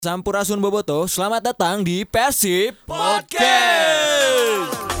Sampurasun Boboto, selamat datang di Persib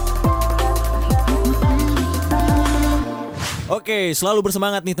Podcast. Oke, selalu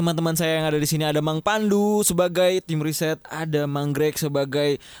bersemangat nih teman-teman saya yang ada di sini. Ada Mang Pandu sebagai tim riset, ada Mang Greg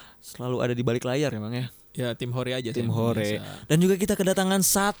sebagai selalu ada di balik layar ya Mang ya. Ya tim hore aja. Tim hore. Dan juga kita kedatangan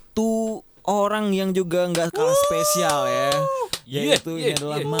satu orang yang juga nggak kalah spesial ya. Yaitu ini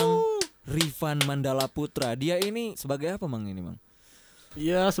adalah Mang Rifan Mandala Putra. Dia ini sebagai apa Mang ini Mang?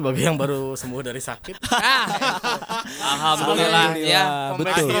 Iya, sebagai yang baru sembuh dari sakit. Alhamdulillah ya.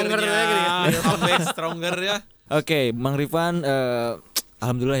 Betul. Comeback stronger ya. Oke, Mang Rifan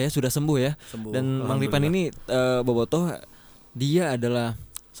alhamdulillah ya sudah sembuh ya. Dan Mang Rifan ini Bobotoh dia adalah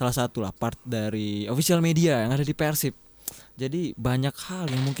salah satu lah part dari official media yang ada di Persib. Jadi banyak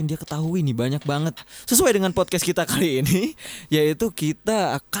hal yang mungkin dia ketahui nih, banyak banget. Sesuai dengan podcast kita kali ini, yaitu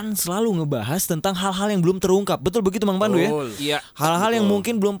kita akan selalu ngebahas tentang hal-hal yang belum terungkap. Betul begitu Mang Pandu ya? Iya. Hal-hal yang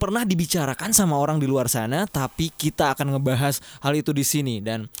mungkin belum pernah dibicarakan sama orang di luar sana, tapi kita akan ngebahas hal itu di sini.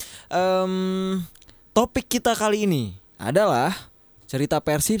 Dan topik kita kali ini adalah cerita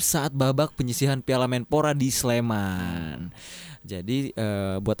Persib saat babak penyisihan Piala Menpora di Sleman. Jadi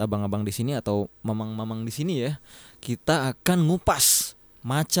buat abang-abang di sini atau mamang-mamang di sini ya, kita akan ngupas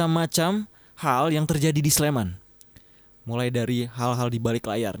macam-macam hal yang terjadi di Sleman. Mulai dari hal-hal di balik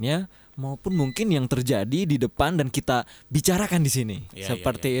layarnya maupun mungkin yang terjadi di depan dan kita bicarakan di sini.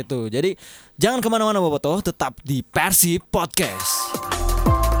 Seperti itu. Jadi jangan kemana-mana Bobotoh, tetap di Persib Podcast.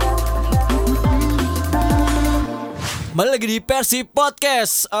 Kembali lagi di Persib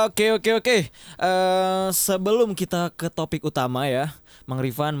Podcast. Oke. Sebelum kita ke topik utama ya, Mang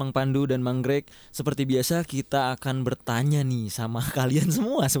Rifan, Mang Pandu, dan Mang Greg, seperti biasa kita akan bertanya nih sama kalian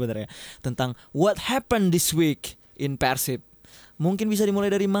semua sebenarnya tentang what happened this week in Persib. Mungkin bisa dimulai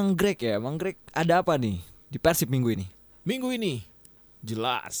dari Mang Greg ya. Mang Greg, ada apa nih di Persib minggu ini? Minggu ini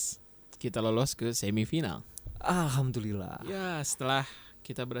jelas kita lolos ke semifinal. Alhamdulillah. Ya, setelah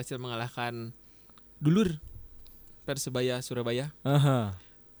kita berhasil mengalahkan dulur Persebaya Surabaya.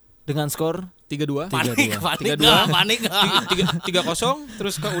 Dengan skor 3-2. Panik 3-0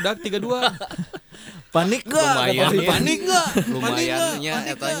 terus ke udah 3-2. Panik gak? Panik gak? Lumayannya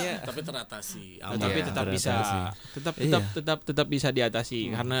etanya. Tapi teratasi. Tapi tetap bisa. Tetap bisa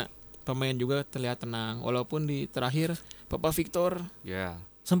diatasi karena pemain juga terlihat tenang walaupun di terakhir Bapak Victor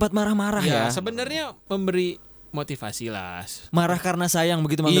sempat marah-marah ya. Sebenarnya memberi motivasi lah. Marah karena sayang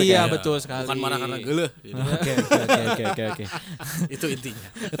begitu Mang Greg. Iya, betul sekali. Bukan marah karena geuleuh gitu. Oke. Itu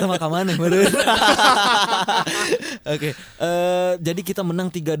intinya. Kita mah kamane meureun. Oke. Jadi kita menang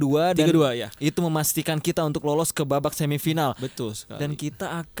 3-2 dan 3-2 ya. Itu memastikan kita untuk lolos ke babak semifinal. Betul sekali. Dan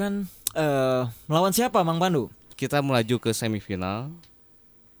kita akan melawan siapa Mang Pandu? Kita melaju ke semifinal,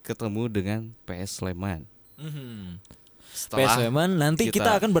 ketemu dengan PS Sleman. PS Sleman nanti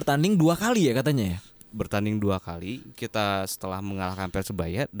kita akan bertanding 2 kali ya katanya ya. Bertanding 2 kali, kita setelah mengalahkan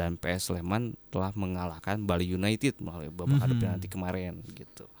Persebaya dan PS Sleman telah mengalahkan Bali United melalui babak adu penalti kemarin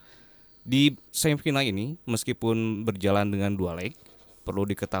gitu. Di semifinal ini meskipun berjalan dengan 2 leg, perlu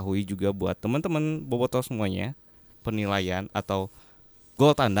diketahui juga buat teman-teman Bobotoh semuanya, penilaian atau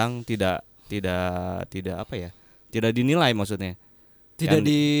gol tandang tidak apa ya? Tidak dinilai maksudnya.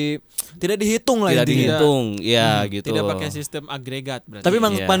 Tidak dihitung lah tidak intinya. dihitung ya gitu. Tidak pakai sistem agregat berarti. Tapi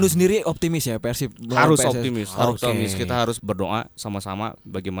Mang Pandu sendiri optimis ya Persib harus PSS. optimis. Kita harus berdoa sama-sama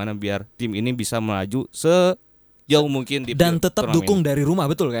bagaimana biar tim ini bisa melaju sejauh mungkin di dan tetap turnamen. dukung dari rumah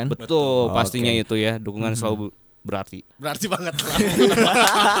betul kan? Betul, pastinya itu ya, dukungan selalu berarti banget.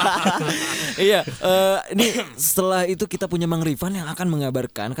 Iya, ini setelah itu kita punya Mang Rifan yang akan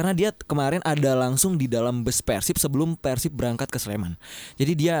mengabarkan karena dia kemarin ada langsung di dalam bus Persib sebelum Persib berangkat ke Sleman.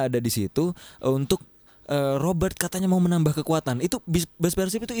 Jadi dia ada di situ untuk Robert katanya mau menambah kekuatan. Itu bus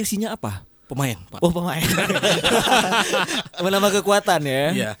Persib itu isinya apa? Pemain, Pak. Oh, pemain. Menambah kekuatan ya.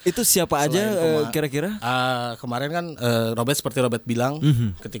 Iya. Itu siapa aja kira-kira? Kemarin kan seperti Robert bilang,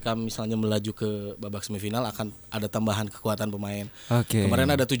 ketika misalnya melaju ke babak semifinal akan ada tambahan kekuatan pemain. Oke. Kemarin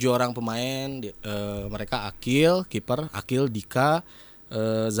ada 7 orang pemain, mereka Akil, kiper, Akil, Dika,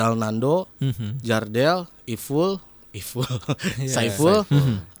 Zalnando, Jardel, Iful, Saiful,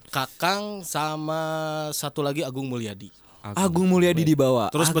 Kakang, sama satu lagi Agung Mulyadi. Agung Mulyadi dibawa.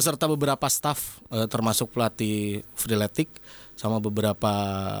 Terus beserta beberapa staf termasuk pelatih Freeletic sama beberapa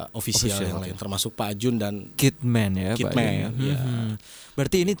official yang lain termasuk Pak Ajun dan Kitman ya. Kitman. Ya.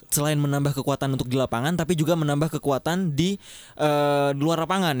 Berarti ini selain menambah kekuatan untuk di lapangan tapi juga menambah kekuatan di luar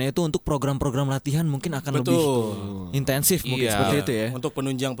lapangan, yaitu untuk program-program latihan mungkin akan lebih intensif mungkin seperti itu ya. Untuk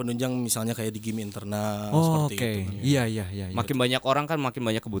penunjang misalnya kayak di game internal seperti itu. Iya. Makin banyak orang kan makin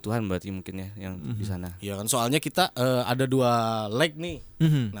banyak kebutuhan berarti mungkin ya yang di sana. Iya kan, soalnya kita ada 2 leg nih.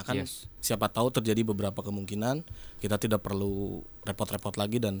 Nah kan siapa tahu terjadi beberapa kemungkinan, kita tidak perlu repot-repot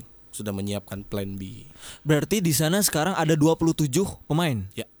lagi dan sudah menyiapkan plan B. Berarti di sana sekarang ada 27 pemain.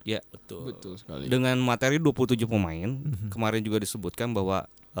 Ya, betul. Betul sekali. Dengan materi 27 pemain, kemarin juga disebutkan bahwa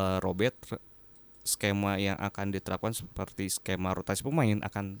Robert skema yang akan diterapkan seperti skema rotasi pemain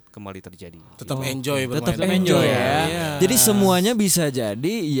akan kembali terjadi. Tetap enjoy bermain. Tetap enjoy ya. Iya. Jadi semuanya bisa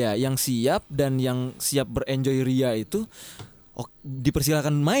jadi ya yang siap dan yang siap berenjoy ria itu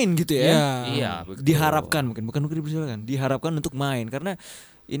dipersilakan main gitu ya. Iya, betul. Diharapkan bukan dipersilakan, diharapkan untuk main karena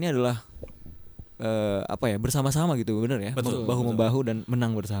ini adalah bersama-sama gitu, benar ya. Betul, Bahu membahu dan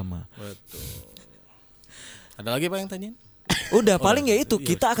menang bersama. Betul. Ada lagi Pak yang tanyain? Udah paling ya itu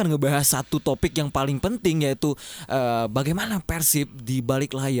kita akan ngebahas satu topik yang paling penting yaitu bagaimana Persib di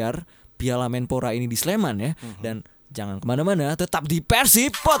balik layar Piala Menpora ini di Sleman ya. Dan jangan kemana-mana, tetap di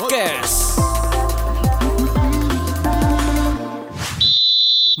Persib Podcast.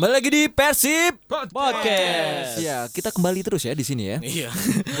 Kembali lagi di Persib Podcast. Ya, kita kembali terus ya di sini ya. Iya.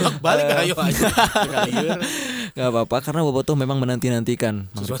 Balik ayo aja. Gak apa-apa karena Bobo tuh memang menanti-nantikan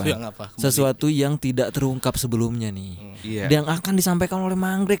Sesuatu yang apa? Kembali. Sesuatu yang tidak terungkap sebelumnya nih. Iya. Yang akan disampaikan oleh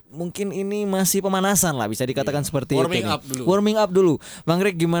Manggrek mungkin ini masih pemanasan lah bisa dikatakan seperti Warming itu. nih. up dulu. Warming up dulu.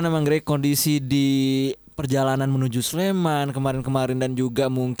 Manggrek gimana Manggrek kondisi di perjalanan menuju Sleman kemarin-kemarin dan juga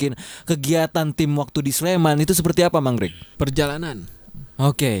mungkin kegiatan tim waktu di Sleman itu seperti apa Manggrek? Perjalanan.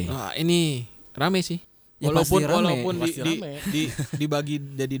 Oke. Wah, ini rame sih. Ya, Walaupun pasti rame. walaupun Pasti rame. dibagi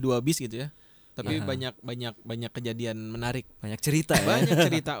jadi 2 bis gitu ya. Tapi banyak kejadian menarik. Banyak cerita ya. Banyak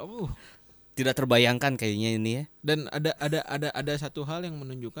cerita. Tidak terbayangkan kayaknya ini ya. Dan ada satu hal yang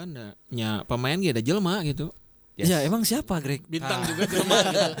menunjukkan pemain ada jelma gitu. Ya emang siapa Greg? Bintang juga jelma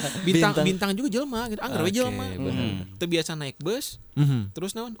gitu. Bintang juga jelma gitu. Anggar we jelma. Teu biasa naik bus,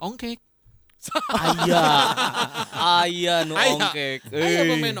 terus naon? Ongkek. Aya nu ongkek. Aya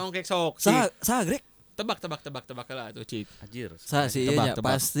pemain ongkek sok. Saha Greg? Tebak lah tuh Cik. Anjir. Saha sih iya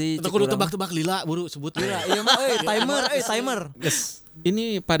pasti. Itu kudu tebak-tebak lila buru sebut lila. Iya mah timer.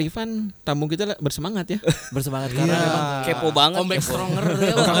 Ini Pak Rifan tamu kita bersemangat ya. Bersemangat karena memang Kepo banget. Comeback stronger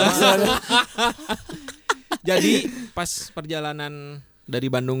ya. Jadi pas perjalanan dari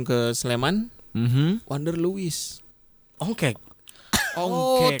Bandung ke Sleman, Wander Lewis Ongkek.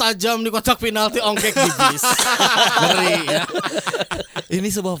 ongkek. Oh, tajam di kotak penalti ongkek di bis. Ngeri ya. ini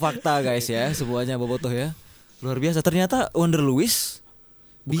sebuah fakta guys ya, semuanya bobotoh ya. Luar biasa ternyata Wander Lewis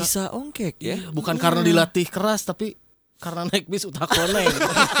bisa ongkek ya. Bukan karena dilatih keras tapi karena naik bis utak koneng.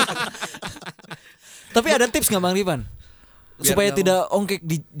 Tapi ada tips nggak Bang Rifan? Supaya tidak ongkek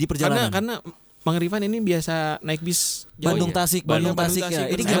di perjalanan. Karena Bang Rifan ini biasa naik bis Bandung Tasik ya.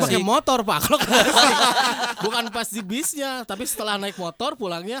 Ini Saya gimana pakai sih? motor Pak. Kalau bukan pas di bisnya, tapi setelah naik motor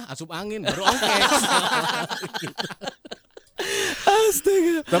pulangnya asup angin baru ongkek.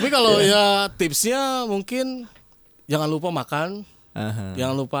 Astaga. Tapi kalau ya tipsnya mungkin jangan lupa makan.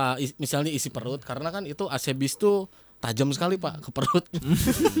 Jangan lupa misalnya isi perut karena kan itu AC bis tuh tajam sekali Pak ke perut.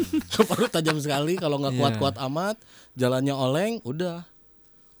 Ke perut tajam sekali kalau nggak kuat-kuat amat, jalannya oleng, udah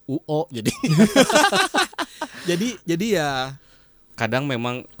jadi ya Kadang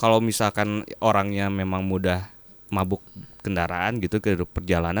memang kalau misalkan orangnya memang mudah mabuk kendaraan gitu ke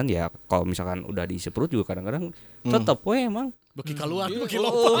perjalanan ya kalau misalkan udah diisi perut juga kadang-kadang tetep we emang beki keluar beki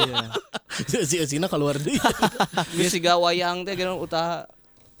lompat. Si Asina keluar deui. geus siga wayang teh geus utah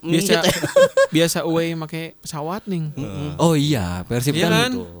biasa away make pesawat nih. Oh iya, Persib Iya kan.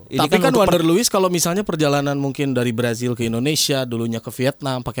 kan? Tapi kan untuk Wander Lewis kalau misalnya perjalanan mungkin dari Brazil ke Indonesia, dulunya ke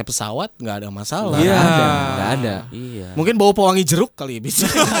Vietnam pakai pesawat nggak ada masalah. Iya, enggak ada. iya. Mungkin bau pewangi jeruk kali bisa.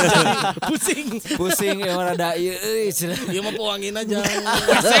 Pusing ya rada euy. Dia mau pewangin aja.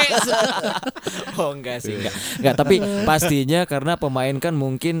 Oh enggak sih, enggak, tapi pastinya karena pemain kan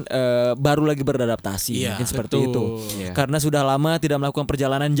mungkin baru lagi beradaptasi, Iya, mungkin seperti betul. itu. Iya. Karena sudah lama tidak melakukan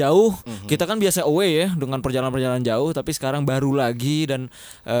perjalanan jauh. Kita kan biasa away ya dengan perjalanan jauh, tapi sekarang baru lagi dan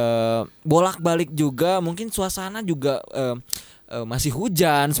bolak-balik juga, mungkin suasana juga masih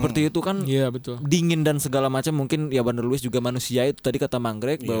hujan seperti itu kan. Iya betul. Dingin dan segala macam, mungkin ya Wander Lewis juga manusia itu tadi kata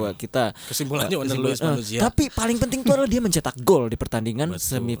Manggrek bahwa kita Kesimpulannya Wander Lewis manusia. tapi paling penting itu adalah dia mencetak gol di pertandingan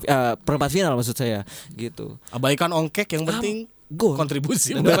perempat final maksud saya gitu. Abaikan ongkek yang penting Gol.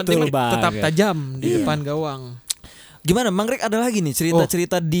 kontribusi. Yang penting banget. tetap tajam di depan gawang. Gimana Manggrek ada lagi nih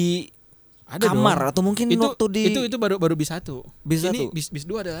cerita-cerita di Ada kamar dong. atau mungkin waktu di itu baru bis 1. Bis Ini satu? bis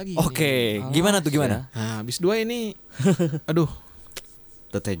 2 ada lagi. Oke, gimana tuh gimana? Nah, bis 2 ini aduh,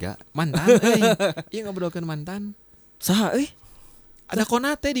 Tetega. mantan Iya ngobrolkan mantan. Saha Ada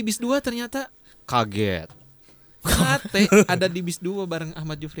Konate di bis 2 ternyata. Kaget. Konate ada di bis 2 bareng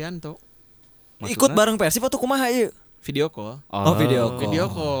Ahmad Jufrianto. ikut bareng Persib atau kumaha ieu? video call. Video Video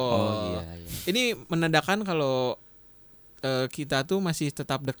call. Oh iya. Ini menandakan kalau kita tuh masih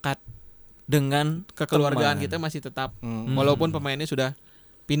tetap dekat dengan kekeluargaan teman. kita masih tetap walaupun pemainnya sudah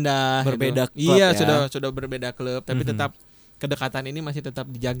pindah Berbeda gitu. klub Iya, ya. sudah berbeda klub tapi tetap kedekatan ini masih tetap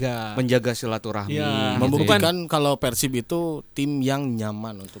dijaga. Menjaga silaturahmi. Iya. Membuktikan kalau Persib itu tim yang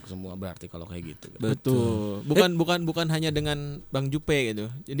nyaman untuk semua, berarti kalau kayak gitu. Betul. Bukan hanya dengan Bang Jupe gitu.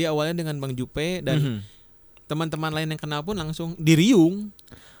 Jadi awalnya dengan Bang Jupe dan teman-teman lain yang kenal pun langsung diriung.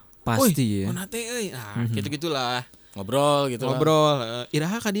 Pasti ya. Konate euy. Nah, gitu-gitulah. Ngobrol gitu. Ngobrol.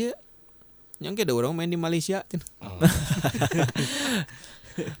 Iraha ka dia. Nyangke ada orang main di Malaysia.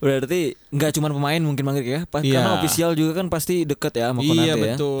 Berarti nggak cuma pemain mungkin Mang Rik ya. Iya. Karena ofisial juga kan pasti deket ya sama Konate Iya, ya.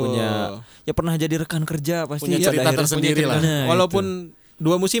 betul. Punya ya pernah jadi rekan kerja pasti. Punya pada cerita akhirnya tersendiri lah. Nah, Walaupun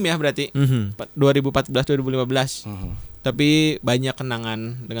 2 musim ya berarti. 2014 2015. Tapi banyak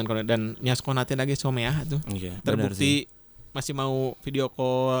kenangan dengan Konate dan Nyas Konate lagi someah tuh. Iya. Terbukti masih mau video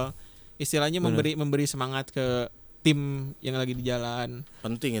call. Istilahnya memberi semangat ke tim yang lagi di jalan.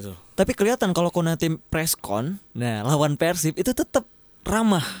 Penting itu. Tapi kelihatan kalau Konate preskon, nah lawan Persib itu tetap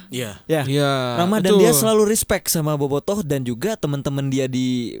ramah. Iya. Ya. Iya. Ramah dan betul. dia selalu respect sama Bobotoh dan juga teman-teman dia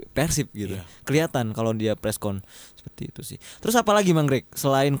di Persib gitu. Iya. Kelihatan kalau dia preskon seperti itu sih. Terus apa lagi Mang Greg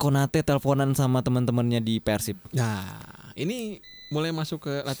selain Konate teleponan sama teman-temannya di Persib? Nah, ini mulai masuk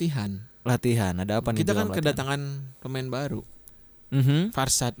ke latihan. Latihan ada apa nih? Kita kan dalam latihan? kedatangan pemain baru,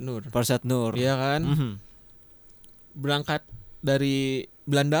 Farsad Nur. Farsad Nur. Iya kan? Berangkat dari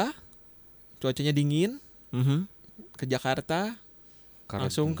Belanda, cuacanya dingin, ke Jakarta,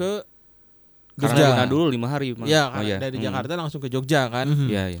 langsung ke Jogja. Jogja. Dulu 5 hari. Iya, dari Jakarta langsung ke Jogja kan.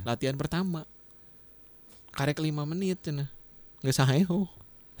 Iya. Latihan pertama. Karek 5 menit cenah. Geus saheho.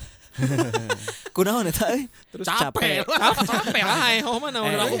 Kunaon eta euy? Terus Capek. capek lah eho mah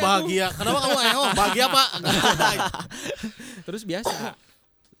naon Aku bahagia. Kenapa kamu bahagia, Pak? Terus biasa.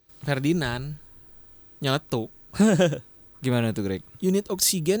 Ferdinand nyeletuk. Gimana tuh Greg? Unit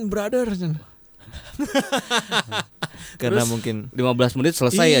oksigen brother. Karena Terus, mungkin 15 menit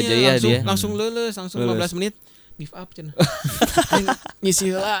selesai aja ya dia. Langsung lulus, langsung 15 menit give up cenah.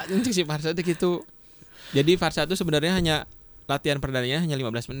 Ngisi heula si Farsa teh gitu. Jadi Farsa itu sebenarnya hanya latihan perdananya hanya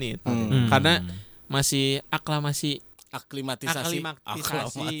 15 menit. Karena masih aklimatisasi mah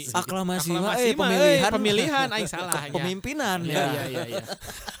pemilihan aing salah ya. Pemimpinan Iya.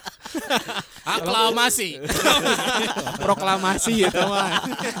 Aklamasi. Proklamasi itu mah.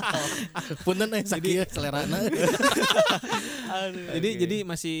 Punten sakieu selerana. Jadi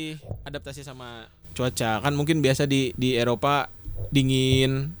masih adaptasi sama cuaca. Kan mungkin biasa di Eropa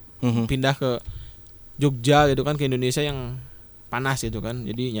dingin, pindah ke Jogja gitu kan, ke Indonesia yang panas gitu kan.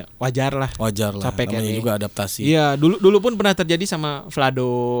 Jadi ya wajar lah. Capek namanya kan juga adaptasi. Iya, dulu pun pernah terjadi sama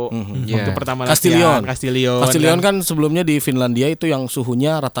Vlado waktu pertama latihan. Castillion kan sebelumnya di Finlandia itu yang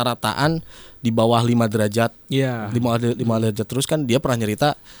suhunya rata-rataan di bawah 5 derajat. Iya. 5 derajat terus kan dia pernah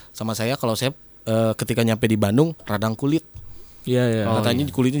nyerita sama saya kalau saya ketika nyampe di Bandung radang kulit. Iya.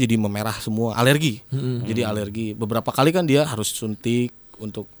 Katanya kulitnya jadi memerah semua, alergi. Jadi alergi. Beberapa kali kan dia harus suntik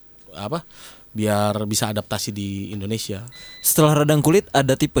untuk apa? Biar bisa adaptasi di Indonesia. setelah radang kulit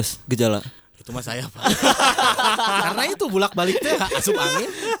ada tipes gejala. Itu mah saya, Pak. Karena itu bolak-baliknya asup angin.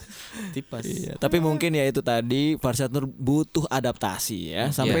 Tipes. Iya, tapi mungkin ya itu tadi Farsad Nur butuh adaptasi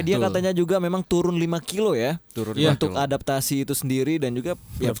ya. Sampai dia betul. katanya juga memang turun 5 kilo ya. Turun Untuk adaptasi itu sendiri dan juga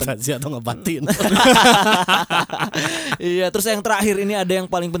ya Adaptasi atau ngebatin. Iya, terus yang terakhir ini ada yang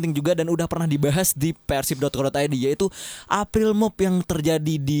paling penting juga dan udah pernah dibahas di persib.co.id yaitu April Mop yang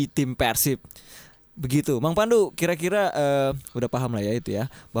terjadi di tim Persib. Begitu, Mang Pandu, kira-kira udah paham lah ya itu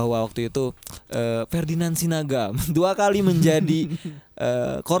ya, bahwa waktu itu Ferdinand Sinaga 2 kali menjadi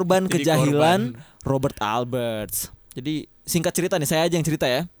korban kejahilan Robert Alberts. Jadi singkat cerita nih, saya aja yang cerita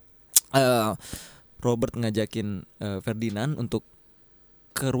ya. Robert ngajakin Ferdinand untuk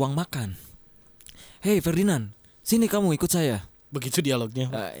ke ruang makan. Hey Ferdinand, sini kamu ikut saya. Begitu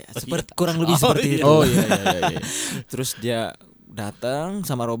dialognya. Kurang lebih seperti itu. Oh iya. Terus dia datang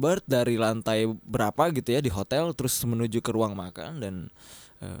sama Robert dari lantai berapa gitu ya di hotel, terus menuju ke ruang makan dan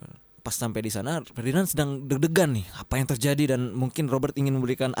pas sampai di sana Ferdinand sedang deg-degan nih apa yang terjadi dan mungkin Robert ingin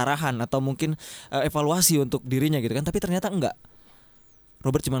memberikan arahan atau mungkin evaluasi untuk dirinya gitu kan, tapi ternyata enggak.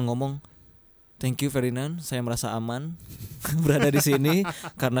 Robert cuma ngomong, "Thank you Ferdinand, saya merasa aman berada di sini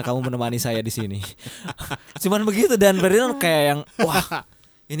karena kamu menemani saya di sini." Cuman begitu dan Ferdinand kayak yang wah,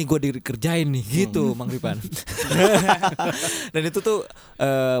 ini gue dikerjain nih gitu Mang Ripan. Dan itu tuh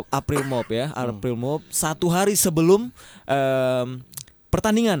April Mop ya, April Mop 1 hari sebelum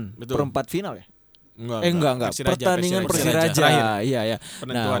pertandingan perempat final ya. Enggak. Pertandingan Persiraja. Terakhir. Iya. Nah,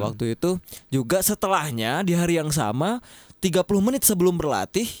 Penentuan. waktu itu juga setelahnya di hari yang sama 30 menit sebelum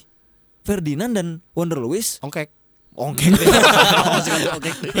berlatih Ferdinand dan Wonder Luis Ongkek.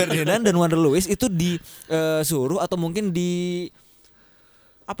 Ferdinand dan Wonder Luis itu disuruh atau mungkin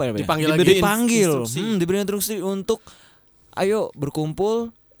dipanggil diberi instruksi untuk ayo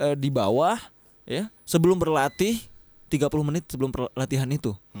berkumpul di bawah ya sebelum berlatih 30 menit sebelum latihan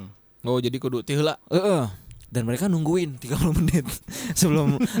itu. Oh, jadi kudu tih heula. Dan mereka nungguin 30 menit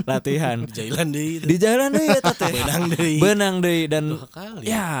sebelum latihan. Di jalan deui eta teh. Benang deui dan kali.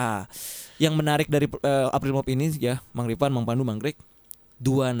 ya yang menarik dari April Mop ini ya Mang Ripan, Mang Pandu, Mang Greg,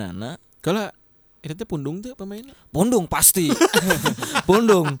 dua nana Kalau itu teh pundung tuh pemainnya. pundung pasti.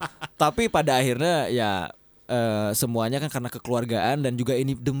 Pundung. Tapi pada akhirnya ya semuanya kan karena kekeluargaan dan juga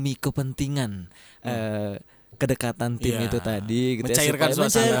ini demi kepentingan kedekatan tim Iya. itu tadi gitu Mencairkan supaya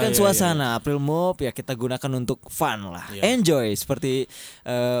suasana. mencairkan Iya, suasana. April Mop ya kita gunakan untuk fun lah. Iya. Enjoy seperti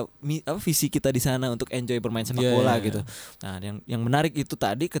visi kita di sana untuk enjoy bermain sepak Iya, bola iya. gitu. Nah, yang menarik itu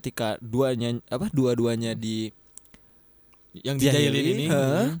tadi ketika dua-duanya Yang dijailin ini.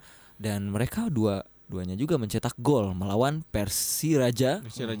 dan mereka duanya juga mencetak gol melawan Persiraja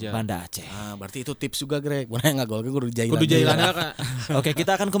Banda Aceh. Ah, berarti itu tips juga Greg. Mana yang ngagol kudu jailan. Kudu jailan Kak. Oke,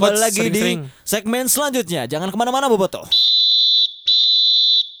 kita akan kembali Coach, lagi sering-sering. di segmen selanjutnya. Jangan kemana-mana, Boboto.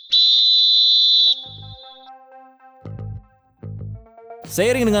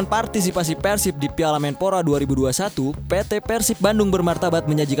 Seiring dengan partisipasi Persib di Piala Menpora 2021, PT Persib Bandung bermartabat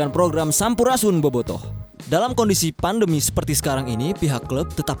menyajikan program Sampurasun Bobotoh. Dalam kondisi pandemi seperti sekarang ini, pihak klub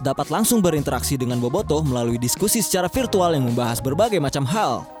tetap dapat langsung berinteraksi dengan Bobotoh melalui diskusi secara virtual yang membahas berbagai macam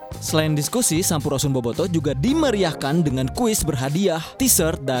hal. Selain diskusi, Sampurasun Bobotoh juga dimeriahkan dengan kuis berhadiah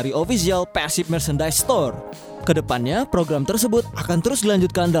t-shirt dari official Persib Merchandise Store. Kedepannya, program tersebut akan terus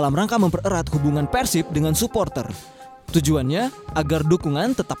dilanjutkan dalam rangka mempererat hubungan Persib dengan supporter. Tujuannya agar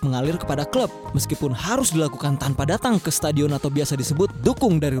dukungan tetap mengalir kepada klub meskipun harus dilakukan tanpa datang ke stadion atau biasa disebut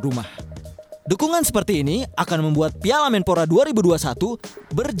dukung dari rumah. Dukungan seperti ini akan membuat Piala Menpora 2021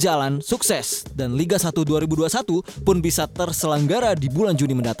 berjalan sukses dan Liga 1 2021 pun bisa terselenggara di bulan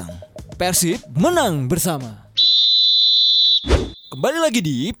Juni mendatang. Persib menang bersama. Kembali lagi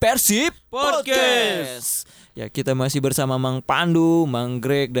di Persib Podcast. Ya, kita masih bersama Mang Pandu, Mang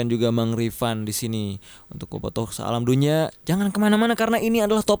Greg dan juga Mang Rifan di sini untuk Bobotoh Salam Dunia. Jangan kemana-mana karena ini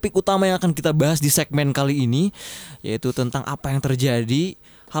adalah topik utama yang akan kita bahas di segmen kali ini, yaitu tentang apa yang terjadi,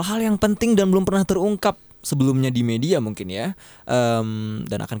 hal-hal yang penting dan belum pernah terungkap sebelumnya di media mungkin ya,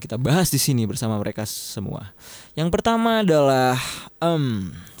 dan akan kita bahas di sini bersama mereka semua. Yang pertama adalah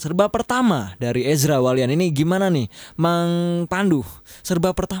serba pertama dari Ezra Walian. Ini gimana nih, Mang Pandu?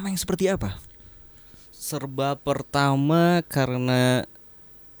 Serba pertama yang seperti apa? Serba pertama karena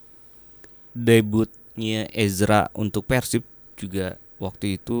debutnya Ezra untuk Persib juga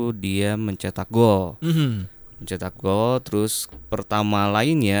waktu itu dia mencetak gol. Mencetak gol, terus pertama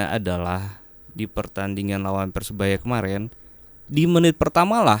lainnya adalah di pertandingan lawan Persebaya kemarin di menit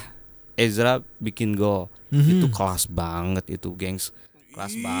pertama lah Ezra bikin gol. Itu kelas banget itu, gengs.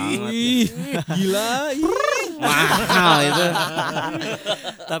 Kelas banget. Gila. Mahal itu.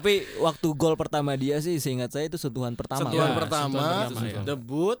 Tapi waktu gol pertama dia sih seingat saya itu sentuhan pertama. Sentuhan Ya, pertama, sentuhan pertama, ya.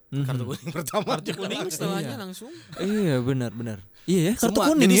 debut, kartu kuning pertama. Kartu kuning setelahnya langsung. Iya, benar. Iya ya, kartu Semua,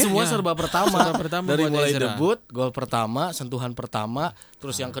 kuning jadi ya. semua Ya. serba pertama. Serba pertama Dari buat mulai Ezra. debut, gol pertama, sentuhan pertama,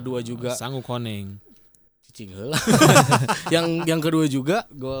 terus yang kedua juga Sanggup koneng. cicing heula. yang kedua juga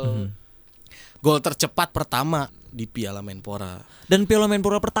gol tercepat pertama di Piala Menpora. Dan Piala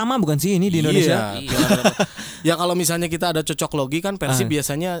Menpora pertama bukan sih ini di Indonesia? Iya. Ya kalau misalnya kita ada cocok logi kan Persib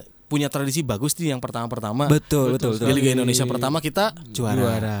biasanya punya tradisi bagus nih yang pertama-pertama. Betul. Di Liga Indonesia pertama kita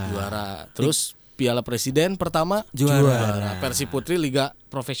Juara. Terus Piala Presiden pertama Juara. Persib Putri Liga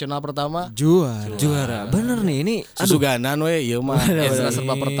Profesional pertama Juara. Bener nih ini. Susuganan we ieu mah Ezra Amin.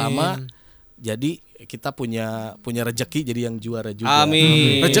 serba pertama. Jadi kita punya rezeki jadi yang juara juga.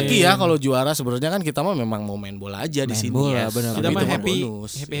 Amin. Rezeki ya kalau juara sebenarnya kan kita mah memang mau main bola aja di Main sini. bola, Yes. benar. Tapi Kita itu mah mah happy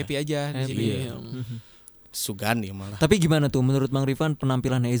bonus. aja di sini. Iya. Sugan ya malah. Tapi gimana tuh menurut Mang Rifan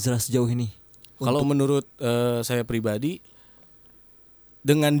penampilan Ezra sejauh ini? Kalau menurut saya pribadi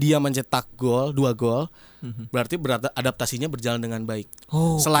dengan dia mencetak gol 2 gol berarti adaptasinya berjalan dengan baik.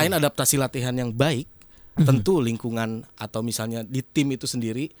 Oh, Selain adaptasi latihan yang baik, tentu lingkungan atau misalnya di tim itu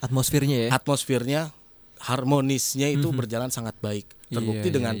sendiri atmosfernya ya. atmosfernya harmonisnya itu berjalan sangat baik. Terbukti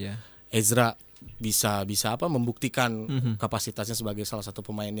Iya, dengan iya. Ezra bisa membuktikan kapasitasnya sebagai salah satu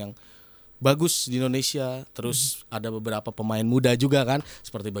pemain yang bagus di Indonesia. Terus ada beberapa pemain muda juga kan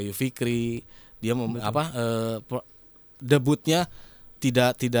seperti Bayu Fikri. Dia debutnya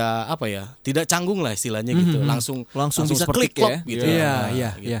tidak apa ya, tidak canggung lah istilahnya gitu, langsung bisa seperti klik klop ya. gitu. Iya.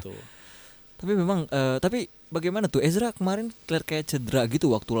 Gitu. Tapi memang tapi bagaimana tuh Ezra kemarin terlihat kayak cedera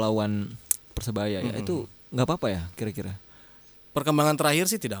gitu waktu lawan Persebaya ya. Itu nggak apa-apa ya kira-kira? Perkembangan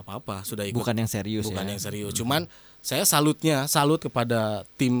terakhir sih tidak apa-apa, sudah ikut. Bukan yang serius Bukan ya. yang serius. Cuman saya salut kepada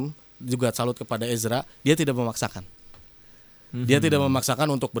tim, juga salut kepada Ezra, dia tidak memaksakan. Dia tidak memaksakan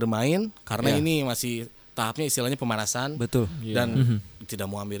untuk bermain karena ini masih tahapnya istilahnya pemanasan. Betul. Dan tidak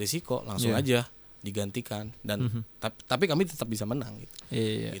mau ambil risiko, langsung aja digantikan dan tapi kami tetap bisa menang gitu.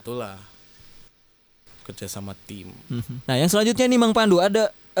 Iya. Itulah kerja sama tim. Nah, yang selanjutnya nih Mang Pandu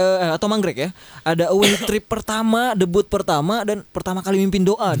ada atau Mang Greg ya. Ada away trip pertama, debut pertama dan pertama kali mimpin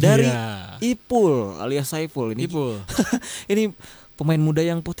doa dari Ipul alias Saiful ini. Ipul. Ini pemain muda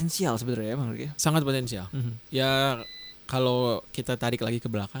yang potensial sebenarnya ya Mang Greg ya. Sangat potensial. Ya kalau kita tarik lagi ke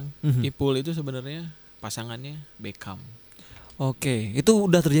belakang, Ipul itu sebenarnya pasangannya Beckham. Oke, itu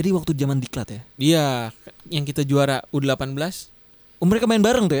udah terjadi waktu zaman diklat ya. Dia yang kita juara U18. Oh, mereka main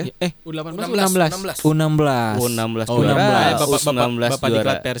bareng tuh ya? U18 U16 U16. U16 Oh, juara, Bapak juara.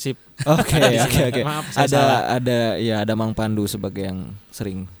 diklat Persib. Oke. Maaf, saya salah. Ada Mang Pandu sebagai yang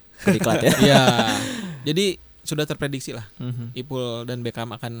sering ke diklat ya. Iya. Jadi sudah terprediksi lah Ipul dan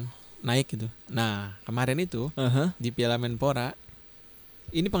Beckham akan naik gitu. Nah, kemarin itu di Piala Menpora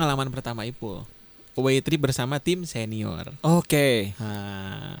ini pengalaman pertama Ipul. Away trip bersama tim senior. Oke.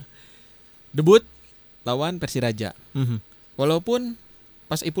 Nah, debut lawan Persiraja. Walaupun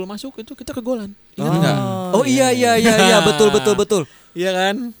pas Ipul masuk itu kita kegolan. Ingat enggak? Oh iya betul. Iya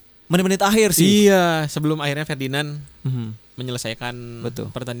kan? Menit-menit akhir sih. Iya, sebelum akhirnya Ferdinand menyelesaikan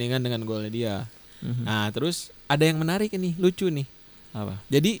Betul. pertandingan dengan golnya dia. Nah, terus ada yang menarik ini, lucu nih. Apa?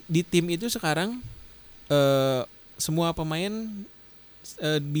 Jadi di tim itu sekarang semua pemain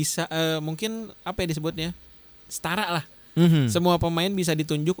bisa mungkin apa ya disebutnya? Setara lah. Semua pemain bisa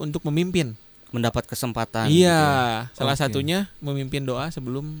ditunjuk untuk memimpin. Mendapat kesempatan. Iya, gitu. salah satunya memimpin doa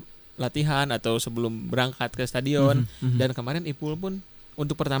sebelum latihan atau sebelum berangkat ke stadion. Dan kemarin Ipul pun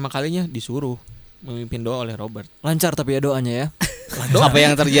untuk pertama kalinya disuruh memimpin doa oleh Robert. Lancar tapi ya doanya ya. Apa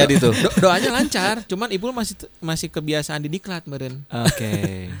yang terjadi tuh? Doanya lancar, cuman Ipul masih kebiasaan di diklat meren.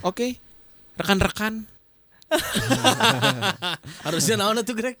 Oke. Rekan-rekan. Harusnya naon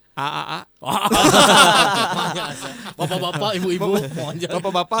tuh Greg? AAA. Bapak-bapak, ibu-ibu,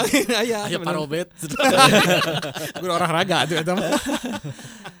 Bapak-bapak. Aya Pak Robert. Guru olahraga tuh eta.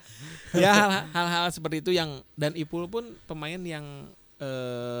 Ya hal-hal seperti itu yang dan Ipul pun pemain yang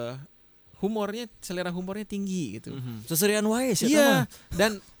selera humornya tinggi gitu. Seserian wae sih Iya.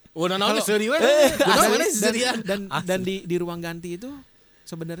 Dan naon serius dan di ruang ganti itu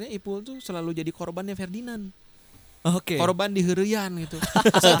sebenarnya Ipul tuh selalu jadi korbannya Ferdinand. Oke. Korban diheureuyan gitu.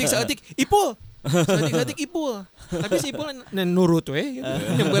 Seetik Ipul. Seetik Ipul. Tapi si Ipul nurut we gitu.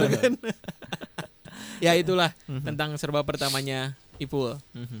 Nyemberkeun. Ya itulah tentang serba pertamanya Ipul.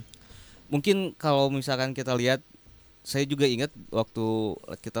 Mungkin kalau misalkan kita lihat, saya juga ingat waktu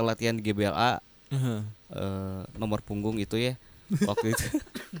kita latihan di GBLA nomor punggung itu ya waktu itu.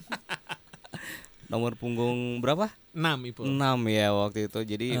 Nomor punggung berapa? 6 Ipul. 6 ya waktu itu.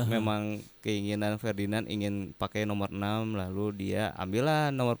 Jadi memang keinginan Ferdinand ingin pakai nomor 6, lalu dia ambillah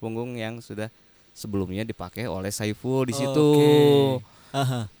nomor punggung yang sudah sebelumnya dipakai oleh Saiful di situ.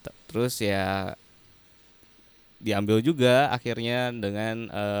 Terus ya diambil juga akhirnya dengan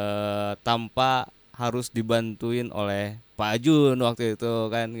tanpa harus dibantuin oleh Pak Ajun waktu itu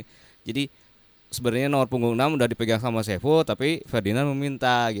kan. Jadi sebenarnya nomor punggung 6 udah dipegang sama Saiful, tapi Ferdinand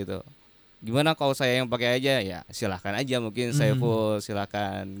meminta gitu. Gimana kalau saya yang pakai aja? Ya silahkan aja, mungkin Saiful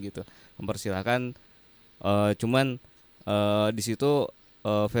silahkan gitu, mempersilahkan. Cuman di situ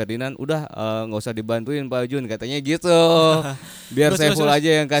Ferdinand udah nggak usah dibantuin Pak Jun katanya gitu. Biar Saiful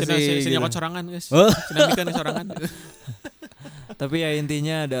aja yang kasih. Sini Gitu. sorangan guys. Sedang bikin sorangan. Tapi ya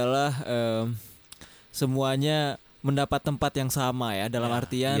intinya adalah semuanya mendapat tempat yang sama ya, dalam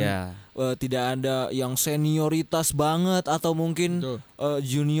artian tidak ada yang senioritas banget atau mungkin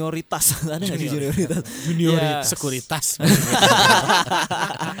junioritas. Ada nggak sih junioritas? Junioritas. Sekuritas.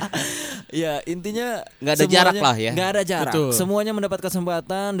 Ya intinya Nggak ada jarak lah ya. Nggak ada jarak. Betul. Semuanya mendapat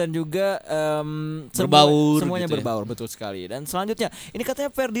kesempatan dan juga Berbaur semuanya gitu ya. berbaur, betul sekali. Dan selanjutnya ini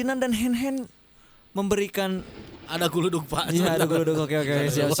katanya Ferdinand dan Hen memberikan Ada guluduk Pak. iya, ada guluduk. Oke.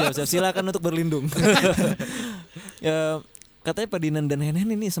 Siap. Silakan untuk berlindung. Ya, katanya Ferdinand dan Hen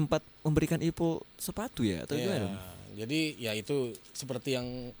ini sempat memberikan Ipul sepatu ya atau gimana? Jadi ya itu seperti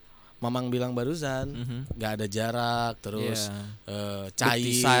yang Mamang bilang barusan, nggak ada jarak, terus cair.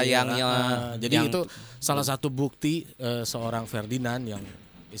 Bukti sayangnya Jadi itu salah satu bukti seorang Ferdinand yang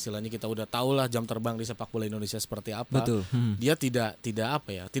istilahnya kita udah tahu lah jam terbang di sepak bola Indonesia seperti apa. Betul. Dia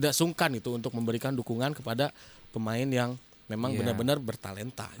tidak sungkan itu untuk memberikan dukungan kepada pemain yang memang benar-benar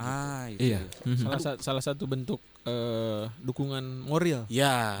bertalenta. Gitu. Iya. Salah satu bentuk dukungan moral.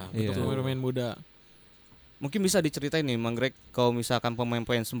 Ya, untuk pemain muda. Mungkin bisa diceritain nih Mang Greg, kalau misalkan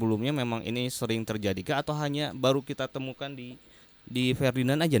pemain-pemain sebelumnya memang ini sering terjadi kah atau hanya baru kita temukan di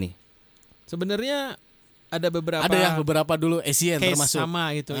Ferdinand aja nih? Sebenarnya ada beberapa dulu Asian case termasuk. sama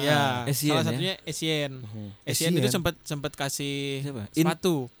gitu ya. Asian, Salah satunya Asian. Asian itu sempat kasih Siapa?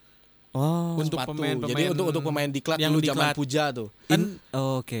 sepatu untuk Sepatu. pemain-pemain. Jadi untuk pemain diklat yang dulu zaman diklat. Puja tuh. Kan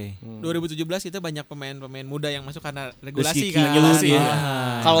Oke. 2017 kita banyak pemain muda yang masuk karena regulasi Rizky kan. Kyun, Regulasi, ya. ya.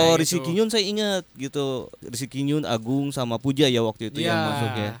 Kalau Nah, Rizky itu. Kyun saya ingat gitu. Rizky Kyun, Agung sama Puja ya waktu itu Iya. yang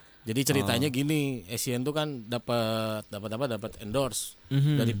masuk ya. Jadi ceritanya gini, Asian tuh kan dapat endorse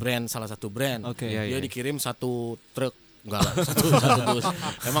dari brand, salah satu brand. Oke. Dia Iya. dikirim satu truk, enggak lah, satu dus.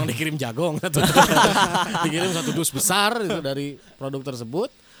 Emang dikirim jagong satu. Dikirim satu dus besar itu dari produk tersebut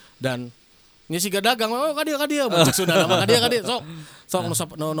dan nya siga dagang, kadia muncul sudah nama kadia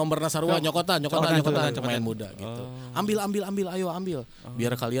sok nomor nasarua nyokotan pemain muda gitu. Ambil ayo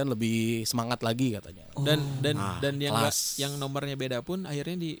biar kalian lebih semangat lagi katanya. Dan yang kelas. yang nomornya beda pun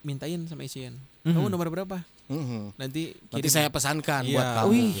akhirnya dimintain sama Asian. Kamu nomor berapa? Nanti Nanti saya pesankan Iya. buat kamu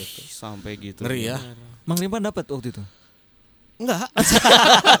Wih, gitu. sampai gitu. Ngeri ya. Mang Rimpan dapat waktu itu. Enggak.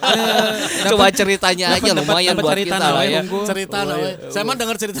 Coba ceritanya aja lumayan dapat buat cerita kita lah namanya, ya. Bungku. Cerita namanya. Saya mah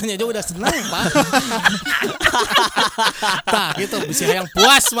dengar ceritanya aja udah senang, Pak. Tah, gitu bisa yang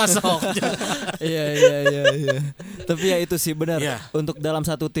puas masuk. Iya. Tapi ya itu sih benar. Iya. Untuk dalam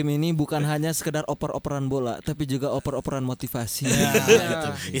satu tim ini bukan hanya sekedar oper-operan bola, tapi juga oper-operan motivasi. Gitu.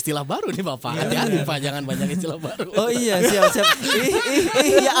 Istilah baru nih Bapak. Hati-hati Pak, jangan banyak istilah baru. Oh iya, siap.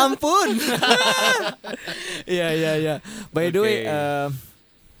 Ih, ya ampun. Iya. By the way,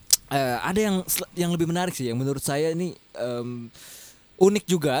 ada yang lebih menarik sih, yang menurut saya ini unik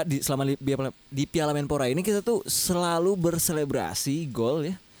juga selama di Piala Menpora ini kita tuh selalu berselebrasi gol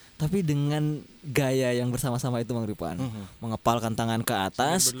ya, tapi dengan gaya yang bersama-sama itu Mang Ripan, mengepalkan tangan ke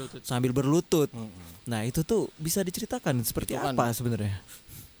atas sambil berlutut. Nah itu tuh bisa diceritakan seperti Itu kan apa sebenarnya?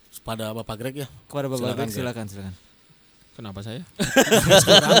 Pada Bapak Greg ya. Kepada Bapak Greg, Silakan, silakan. Kenapa saya?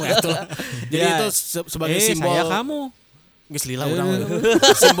 Kurang ya itulah. Jadi Ya. itu sebagai simbol saya kamu. Geus lila urang.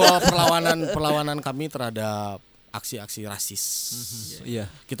 Simbol perlawanan kami terhadap aksi-aksi rasis. Iya.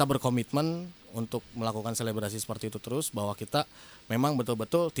 Kita berkomitmen untuk melakukan selebrasi seperti itu terus, bahwa kita memang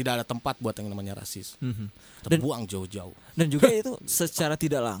betul-betul tidak ada tempat buat yang namanya rasis. Terbuang jauh-jauh. Dan juga itu secara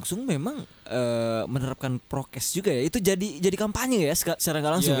tidak langsung memang menerapkan prokes juga ya. Itu jadi kampanye ya secara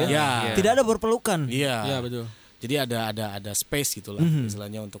nggak langsung Iya. ya. Iya. Tidak ada berpelukan. Iya. Iya betul. Jadi ada space gitulah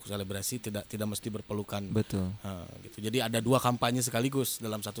istilahnya untuk selebrasi, tidak mesti berpelukan. Betul. Gitu. Jadi ada dua kampanye sekaligus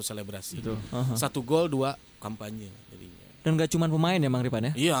dalam satu selebrasi. Betul. Satu gol, dua kampanye jadinya. Dan gak cuma pemain ya Mang Ripan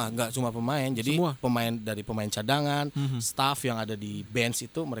ya? Iya, nggak cuma pemain. Jadi Semua. pemain cadangan, staff yang ada di bench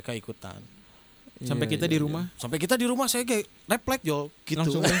itu mereka ikutan. Sampai kita di rumah. Sampai kita di rumah saya kayak refleks Jol gitu.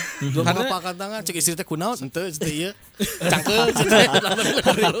 Langsung ya. Jol Karena- mengepalkan tangan, cek istri teh kunaon henteu ieu. Cangkeul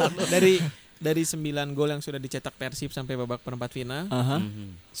Dari 9 gol yang sudah dicetak Persib sampai babak perempat final,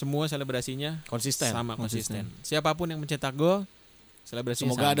 semua selebrasinya konsisten. sama konsisten. Siapapun yang mencetak gol,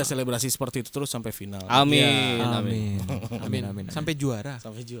 selebrasinya Semoga sama. ada selebrasi seperti itu terus sampai final. Amin. Amin. Sampai juara.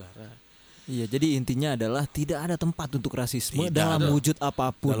 Sampai juara. Iya, jadi intinya adalah tidak ada tempat untuk rasisme Tidak dalam ada. wujud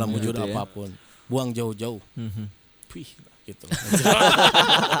apapun. Dalam wujud gitu ya. apapun. Buang jauh-jauh. Wih, gitu.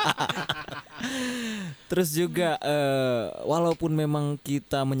 Terus juga walaupun memang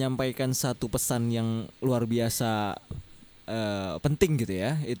kita menyampaikan satu pesan yang luar biasa penting gitu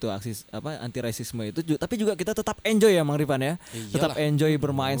ya, itu aksi anti rasisme itu, tapi juga kita tetap enjoy ya Mang Ripan ya. Tetap enjoy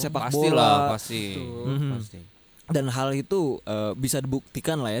bermain sepak bola. Pasti. Dan hal itu bisa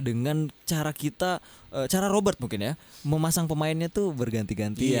dibuktikan lah ya dengan cara kita, cara Robert mungkin ya, memasang pemainnya tuh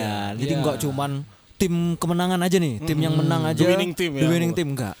berganti-gantian. Jadi nggak cuman tim kemenangan aja nih, tim yang menang aja, The winning team ya. the winning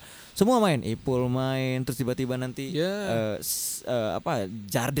team enggak. Semua main, Ipul main, terus tiba-tiba nanti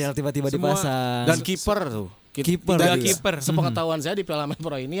Jardel tiba-tiba Semua. dipasang. Dan kiper tuh. Kiper Tiga juga. kiper. Sepengetahuan saya di Piala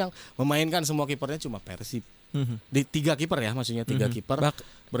Menpora ini yang memainkan semua kipernya cuma Persib. Di 3 kiper ya, maksudnya 3 kiper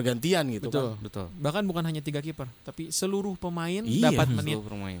bergantian gitu Betul. kan. Betul. Bahkan bukan hanya 3 kiper, tapi seluruh pemain Iya. dapat menit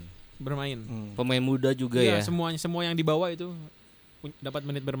Bermain. bermain. Pemain muda juga Iya, ya. semua yang dibawa itu dapat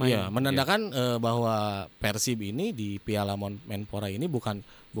menit bermain. Iya, menandakan bahwa Persib ini di Piala Menpora ini bukan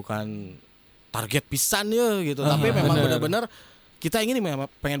target pisan ya gitu, tapi memang benar-benar kita ingin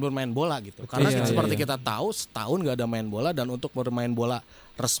pengen bermain bola gitu. Karena seperti kita tahu setahun gak ada main bola dan untuk bermain bola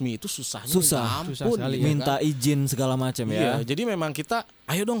resmi itu susah sekali, minta izin segala macam ya. Iya, jadi memang kita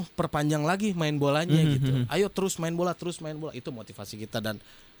ayo dong perpanjang lagi main bolanya gitu. Ayo terus main bola itu motivasi kita dan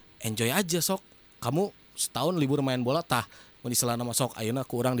enjoy aja sok. Kamu setahun libur main bola tah mun istilahna mah sok ayeuna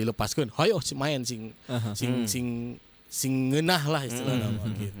kurang dilepaskeun. Hayo main sing ngeunah lah istilahna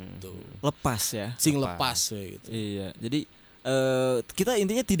gitu. Lepas ya. Sing lepas gitu. Iya. Jadi kita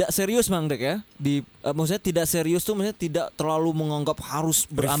intinya tidak serius Mang Dek ya. Maksudnya tidak serius tuh maksudnya tidak terlalu menganggap harus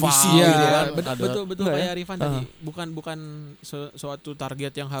berambisi Rival, gitu ya. Betul kayak Rifan tadi. Bukan suatu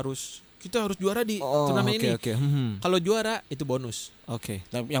target yang harus kita harus juara di turnamen ini. Kalau juara itu bonus. Oke.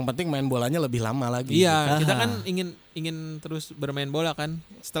 Nah, yang penting main bolanya lebih lama lagi. Iya, kita kan ingin terus bermain bola kan.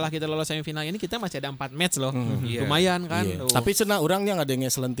 Setelah kita lolos semifinal ini kita masih ada 4 match loh. Lumayan kan. Tapi cenah urangnya ngadenge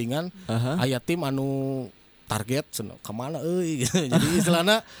selentingan aya tim anu target kemana gitu. Jadi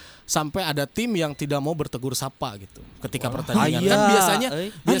istilahnya sampai ada tim yang tidak mau bertegur sapa gitu ketika pertandingan. Kan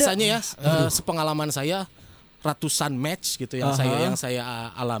biasanya ya sepengalaman saya ratusan match gitu yang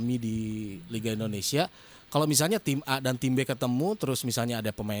saya alami di Liga Indonesia. Kalau misalnya tim A dan tim B ketemu terus misalnya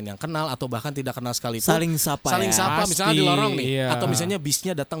ada pemain yang kenal atau bahkan tidak kenal sekalipun saling sapa misalnya di lorong nih atau misalnya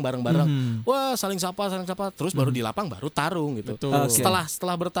bisnya datang bareng-bareng. Wah, saling sapa terus baru di lapang baru tarung gitu.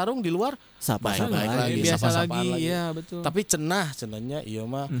 Setelah bertarung di luar sapa baik lagi biasa sapa-sapaan lagi. Iya, betul. Tapi cenahnya iya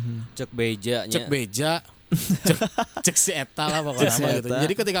mah cek beja cek si eta lah pokoknya gitu.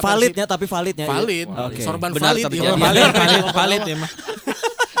 Jadi ketika validnya tapi validnya okay. Sorban benar, valid terjadi. Valid ya mah.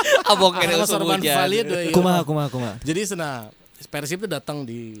 Abok kene sorban valid. Kumaha. Jadi Persib itu datang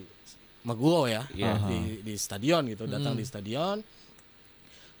di Maguwo ya, di stadion gitu, datang di stadion.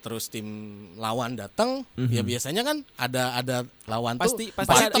 Terus tim lawan datang, ya biasanya kan ada lawan pasti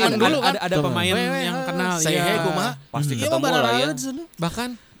teman dulu kan, ada pemain yang kenal ya. Kumaha pasti ketemu lah ya.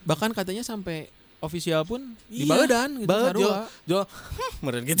 Bahkan katanya sampai ofisial pun di Baeudan gitu. Jo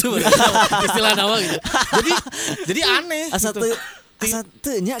meureun gitu istilah nama gitu. Jadi aneh. Asal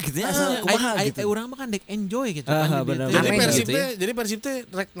teu nya gitu ya, asal kumaha gitu. Urang mah kan dek enjoy gitu kan. Bener. Jadi Persib teh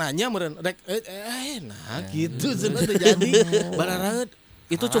rek nanya meureun rek gitu cenah teh jadi bararaeut.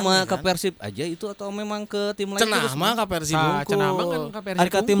 Itu cuma ke Persib aja itu atau memang ke tim lain? Cenah mah ke Persib bungkul. Cenah mah kan ke Persib.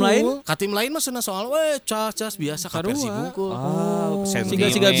 Ada tim lain? Ka tim lain mah cenah soal cas biasa ka Persib bungkul.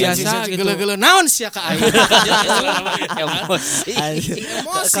 Siga biasa gitu. Geuleuh naon sia ka aing. Emosi.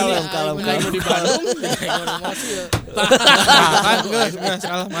 Kalem. Kayak di Bandung, emosi ya. Kan geus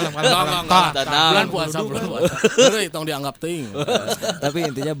malam. Bulan puasa. Heureuy tong dianggap teuing. Tapi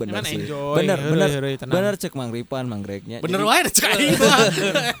intinya benar sih. Benar cek Mang Ripan, Mang Gregnya. Bener wae cek aing.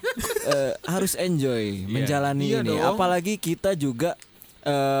 Harus enjoy menjalani ini. Dong. Apalagi kita juga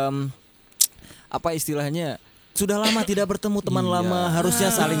apa istilahnya sudah lama tidak bertemu teman lama, harusnya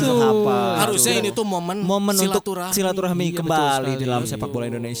saling sapa. Harusnya ini tuh momen untuk silaturahmi kembali di dalam sepak bola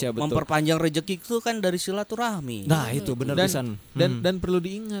Indonesia, betul. Memperpanjang rezeki itu kan dari silaturahmi. Nah, itu benar pisan. Dan perlu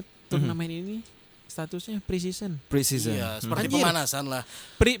diingat turnamen ini statusnya pre-season. Iya, seperti pemanasan lah.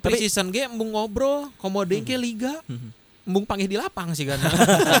 Pre-season ge embung ngobrol, komodeng ke liga. Embung panggih di lapang sih kan.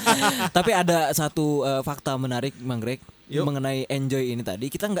 Tapi ada satu fakta menarik Mang Greg mengenai enjoy ini tadi.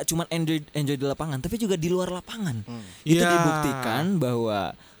 Kita nggak cuma enjoy di lapangan, tapi juga di luar lapangan. Itu dibuktikan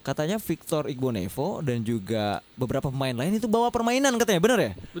bahwa katanya Victor Igbonevo dan juga beberapa pemain lain itu bawa permainan katanya, benar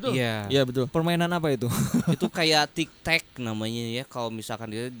ya? Betul. Iya betul. Permainan apa itu? Itu kayak tic-tac namanya ya, kalau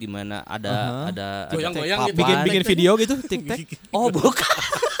misalkan dia di mana ada goyang-goyang gitu. Bikin video gitu tic-tac. Oh, bukan.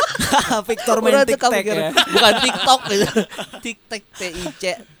 Victor main tic-tac ya. Bukan TikTok gitu. Tic-tac TIC.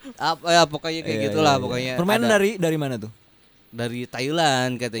 Apa ya pokoknya kayak gitulah pokoknya. Permainan dari mana tuh? Dari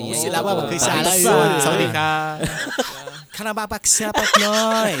Thailand katanya. Selama kisah Saudika. Karena bapak siapa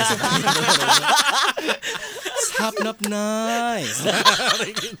noise. Sapnop noise.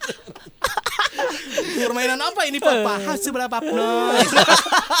 Permainan apa ini Papa? Seberapa noise.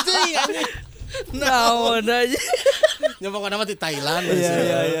 Naon aja. Nyoba nama di Thailand.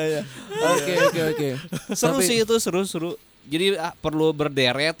 Iya. Oke. Seru sih itu, seru. Jadi perlu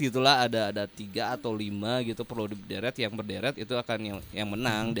berderet gitulah, ada 3 atau 5 gitu perlu berderet, yang berderet itu akan yang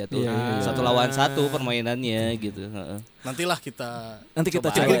menang dia tuh. Satu lawan satu permainannya gitu. Nantilah kita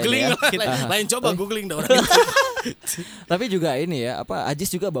coba googling ya. Lain coba googling dah orang. Tapi juga ini ya, Ajis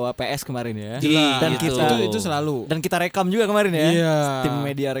juga bawa PS kemarin ya. Dan kita itu selalu. Dan kita rekam juga kemarin ya. Iya. Tim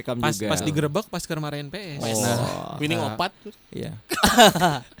media rekam juga. Pas digerebek pas kemarin PS. Winning opat. Iya.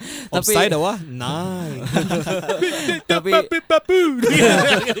 Offside wah. Nice. Tapi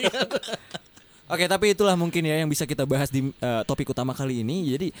Oke, tapi itulah mungkin ya yang bisa kita bahas di topik utama kali ini.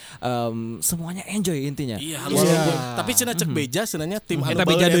 Jadi semuanya enjoy intinya. Iya, harus enjoy. Tapi cenah cek beja sebenarnya tim anu Eta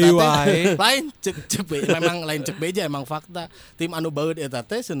baeud beja eta deui teh wae. lain cek beja memang lain cek beja emang fakta. Tim anu baeud eta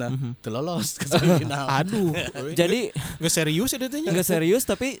teh cenah teu lolos ke semifinal. Aduh. Jadi Nggak serius ya tanya. enggak serius,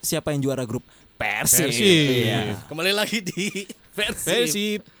 tapi siapa yang juara grup? Persib. Persib. Iya. Kembali lagi di Persib.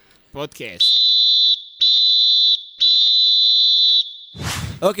 Persib Podcast.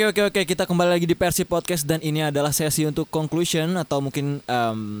 Oke, kita kembali lagi di Persib Podcast dan ini adalah sesi untuk conclusion atau mungkin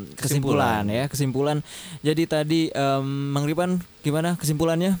kesimpulan ya, kesimpulan. Jadi tadi Mang Ripan gimana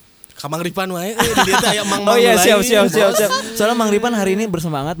kesimpulannya? Kamang Ripan wae dia teh aya Mang Oh iya, lain. siap. Soalnya Mang Ripan hari ini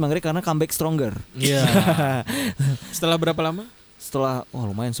bersemangat Mang Ripan karena comeback stronger. Iya. Setelah berapa lama? Setelah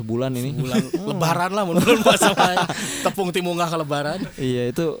lumayan sebulan ini. Bulan lebaran lah menurut masa wae. Tepung timunggah ke lebaran. Iya,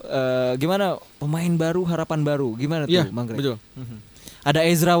 itu gimana pemain baru, harapan baru. Gimana tuh Iya, Mang Ripan? betul. Ada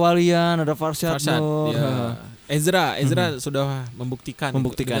Ezra Walian, ada Farshad Nur. Ya. Ezra sudah membuktikan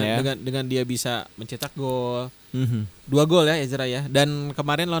ya. dengan dia bisa mencetak gol. 2 2 gol ya Ezra ya. Dan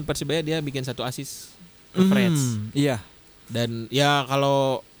kemarin lawan Persibaya dia bikin 1 assist ke Freds. Iya. Dan ya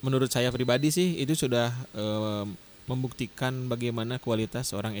kalau menurut saya pribadi sih itu sudah membuktikan bagaimana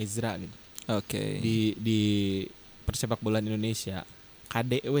kualitas seorang Ezra gitu. Oke. Di persepak bolaan Indonesia.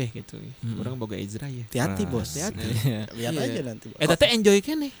 KDW gitu. Orang boga Ezra ya. Hati-hati bos. Hati-hati. Lihat Iya. aja nanti. Eta teh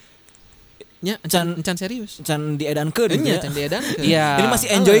Enjoykeun nih. Nya Can serius. Can diedankeun gitu ya. Can diedankeun. Iya. Ini masih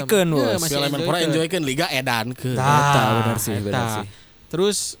Enjoykeun, Iya, Bos. masih Piala Menpora enjoykeun liga edankeun. Eta benar sih.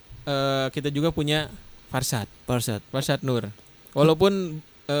 Terus kita juga punya Farshad Nur. Walaupun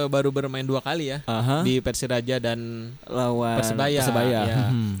baru bermain 2 kali ya di Persiraja dan lawan Persebaya.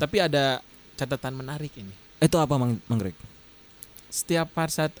 Ya. Tapi ada catatan menarik ini. Itu apa Mang Greg? Setiap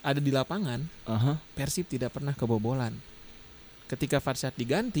Farshad ada di lapangan, Persib tidak pernah kebobolan. Ketika Farshad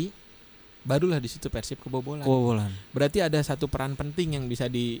diganti, barulah di situ Persib kebobolan. Berarti ada satu peran penting yang bisa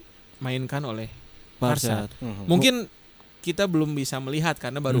dimainkan oleh Farshad. Mungkin kita belum bisa melihat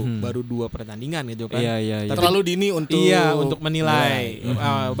karena baru 2 pertandingan gitu kan. Iya. Terlalu dini untuk menilai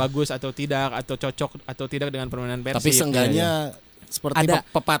bagus atau tidak, atau cocok atau tidak dengan permainan Persib. Tapi seenggaknya seperti ada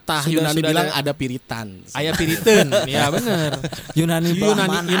pepatah sudah Yunani bilang ada ada piritan. Aya piriteun. Ya bener. Yunani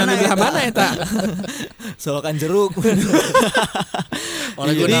belah mana eta? Solokan jeruk.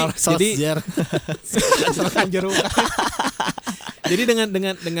 Orang jadi solokan jeruk. Jadi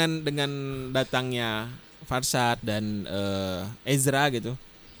dengan datangnya Farshad dan Ezra gitu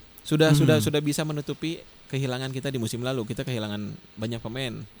sudah bisa menutupi kehilangan kita di musim lalu. Kita kehilangan banyak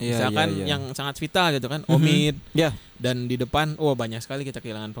pemain. Misalkan yang sangat vital gitu kan, Omid. Dan di depan banyak sekali kita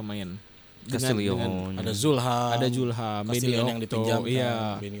kehilangan pemain. Dengan ada Zulha, Beni yang dipinjam,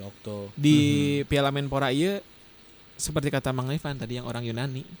 Beni Okto. Di Piala Menpora ieu seperti kata Mang Levan tadi yang orang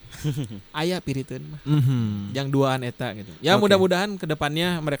Yunani. Aya piriteun mah. Yang duaan eta gitu. Ya mudah-mudahan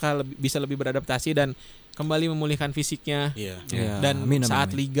kedepannya mereka bisa lebih beradaptasi dan kembali memulihkan fisiknya. Dan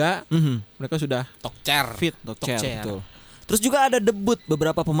saat liga mereka sudah fit, tokcer. Betul. Terus juga ada debut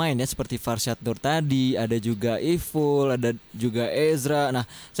beberapa pemain ya seperti Farshad Nur tadi, ada juga Iful, ada juga Ezra. Nah,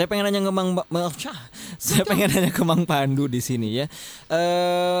 saya pengen nanya ke Mang Pandu di sini ya.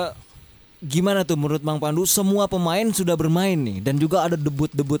 Gimana tuh menurut Mang Pandu, semua pemain sudah bermain nih dan juga ada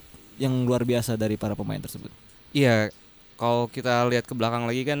debut-debut yang luar biasa dari para pemain tersebut. Iya, kalau kita lihat ke belakang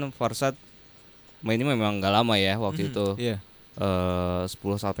lagi kan Farshad mainnya memang nggak lama ya waktu itu. 10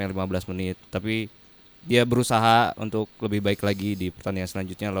 sampai 15 menit, tapi dia berusaha untuk lebih baik lagi di pertandingan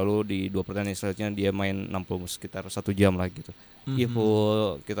selanjutnya. Lalu di 2 pertandingan selanjutnya dia main 60 sekitar 1 jam lah gitu.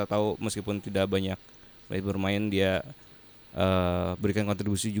 Iful kita tahu meskipun tidak banyak bermain, dia berikan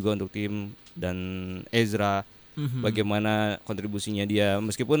kontribusi juga untuk tim. Dan Ezra bagaimana kontribusinya dia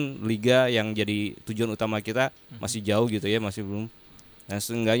meskipun liga yang jadi tujuan utama kita masih jauh gitu ya, masih belum. Nah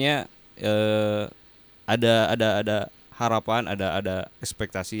seenggaknya ada harapan, ada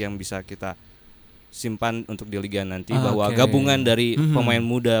ekspektasi yang bisa kita simpan untuk di liga nanti, bahwa gabungan dari pemain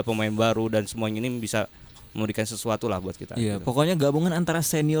muda, pemain baru dan semuanya ini bisa memberikan sesuatu lah buat kita. Iya, gitu. pokoknya gabungan antara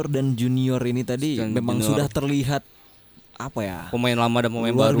senior dan junior ini tadi Dan memang junior, sudah terlihat apa ya? pemain lama dan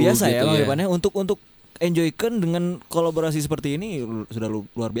pemain luar baru biasa gitu ya. Untuk Enjoykeun dengan kolaborasi seperti ini sudah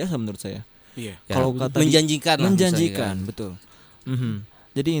luar biasa menurut saya. Iya. Kalau kata menjanjikan, betul.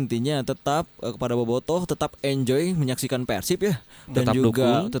 Jadi intinya tetap kepada bobotoh tetap enjoy menyaksikan Persib ya, dan tetap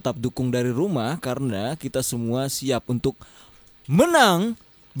juga tetap dukung dari rumah karena kita semua siap untuk menang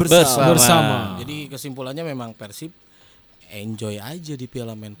bersama. Jadi kesimpulannya memang Persib enjoy aja di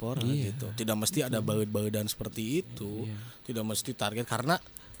Piala Menpora gitu. Tidak mesti ada baut-bautan seperti itu. Tidak mesti target karena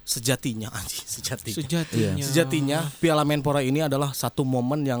sejatinya Piala Menpora ini adalah satu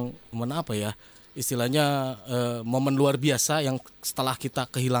momen yang istilahnya momen luar biasa yang setelah kita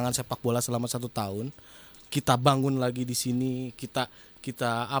kehilangan sepak bola selama 1 tahun, kita bangun lagi di sini, kita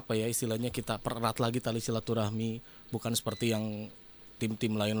apa ya istilahnya, kita pererat lagi tali silaturahmi, bukan seperti yang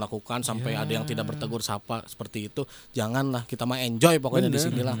tim-tim lain lakukan sampai ada yang tidak bertegur sapa seperti itu. Janganlah, kita mah enjoy pokoknya di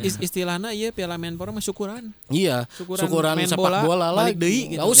sinilah. Istilahnya ieu Piala Menpora mah syukuran. Iya, syukuran main sepak bola lagi.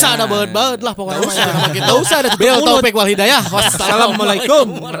 deui gitu. Enggak usah ada baut-baut lah pokoknya. Enggak usah ada Bil taufik wal hidayah.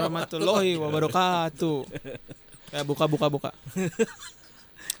 Assalamualaikum warahmatullahi wabarakatuh. Ya buka.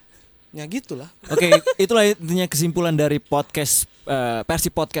 Ya gitulah. Oke, itulah intinya kesimpulan dari podcast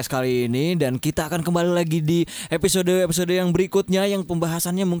Persib Podcast kali ini, dan kita akan kembali lagi di episode yang berikutnya yang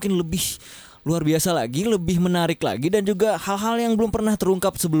pembahasannya mungkin lebih luar biasa lagi, lebih menarik lagi, dan juga hal-hal yang belum pernah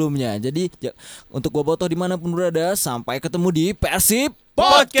terungkap sebelumnya. Jadi untuk Bobotoh dimanapun berada, sampai ketemu di Persib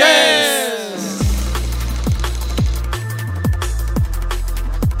Podcast.